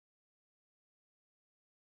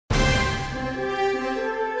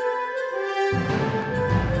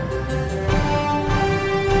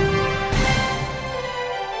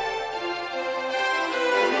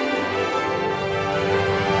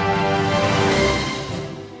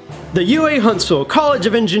The UAHuntsville College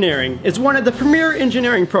of Engineering is one of the premier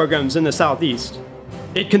engineering programs in the Southeast.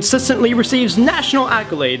 It consistently receives national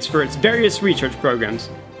accolades for its various research programs,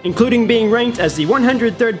 including being ranked as the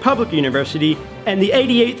 103rd public university and the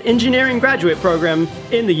 88th engineering graduate program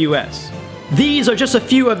in the US. These are just a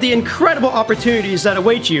few of the incredible opportunities that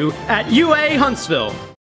await you at UAHuntsville.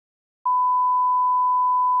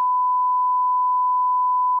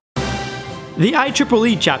 The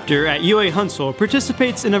IEEE chapter at UAHuntsville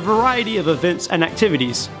participates in a variety of events and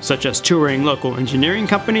activities, such as touring local engineering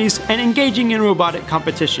companies and engaging in robotic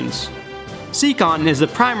competitions. CCon is the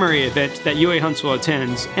primary event that UAHuntsville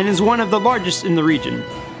attends and is one of the largest in the region.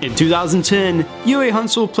 In 2010,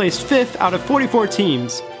 UAHuntsville placed 5th out of 44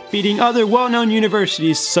 teams, beating other well-known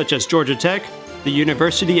universities such as Georgia Tech, the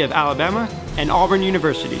University of Alabama, and Auburn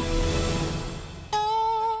University.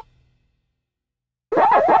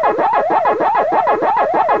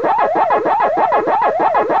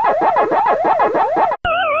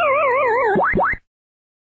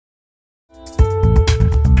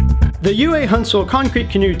 The UAHuntsville Concrete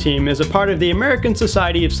Canoe Team is a part of the American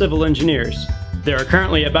Society of Civil Engineers. There are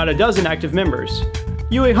currently about a dozen active members.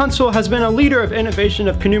 UAHuntsville has been a leader of innovation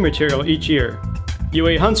of canoe material each year.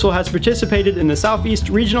 UAHuntsville has participated in the Southeast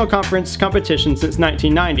Regional Conference competition since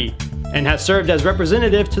 1990, and has served as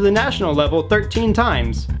representative to the national level 13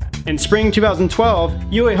 times. In spring 2012,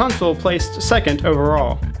 UAHuntsville placed 2nd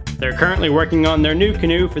overall. They're currently working on their new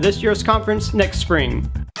canoe for this year's conference next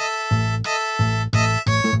spring.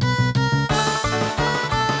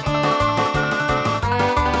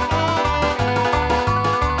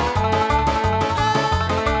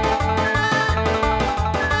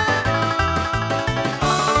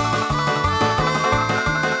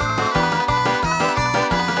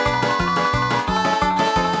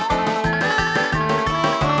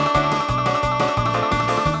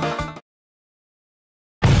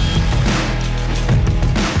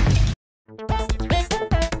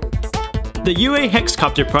 The UA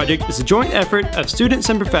Hexcopter project is a joint effort of students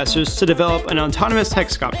and professors to develop an autonomous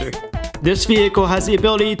hexcopter. This vehicle has the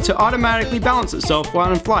ability to automatically balance itself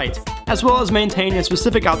while in flight, as well as maintain a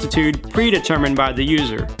specific altitude predetermined by the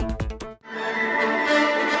user.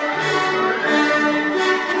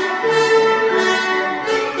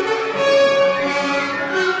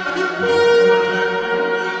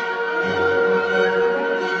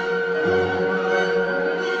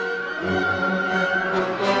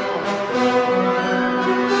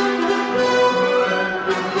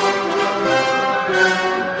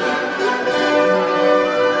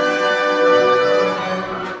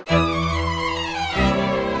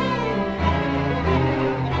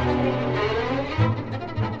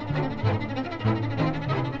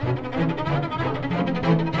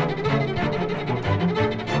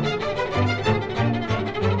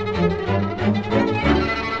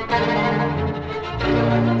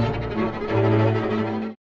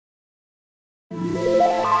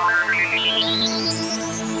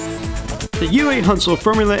 The UAHuntsville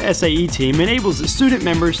Formula SAE team enables its student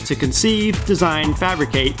members to conceive, design,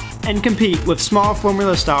 fabricate, and compete with small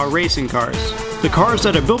Formula-style racing cars. The cars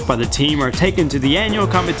that are built by the team are taken to the annual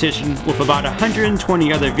competition with about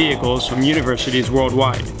 120 other vehicles from universities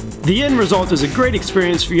worldwide. The end result is a great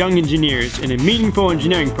experience for young engineers in a meaningful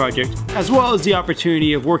engineering project, as well as the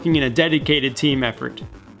opportunity of working in a dedicated team effort.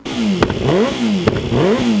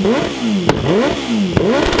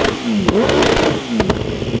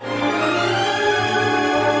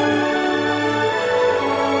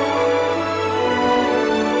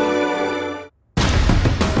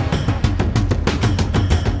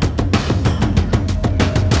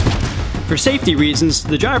 For safety reasons,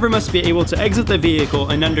 the driver must be able to exit the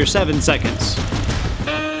vehicle in under 7 seconds.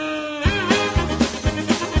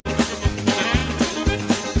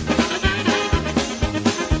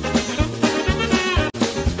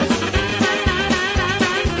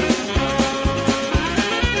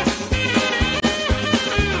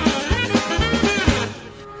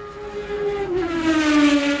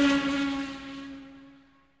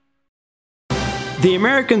 The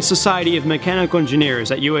American Society of Mechanical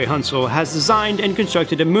Engineers at UAHuntsville has designed and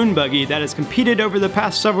constructed a moon buggy that has competed over the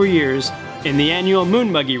past several years in the annual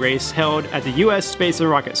moon buggy race held at the U.S. Space and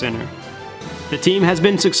Rocket Center. The team has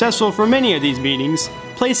been successful for many of these meetings,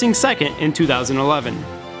 placing 2nd in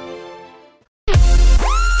 2011.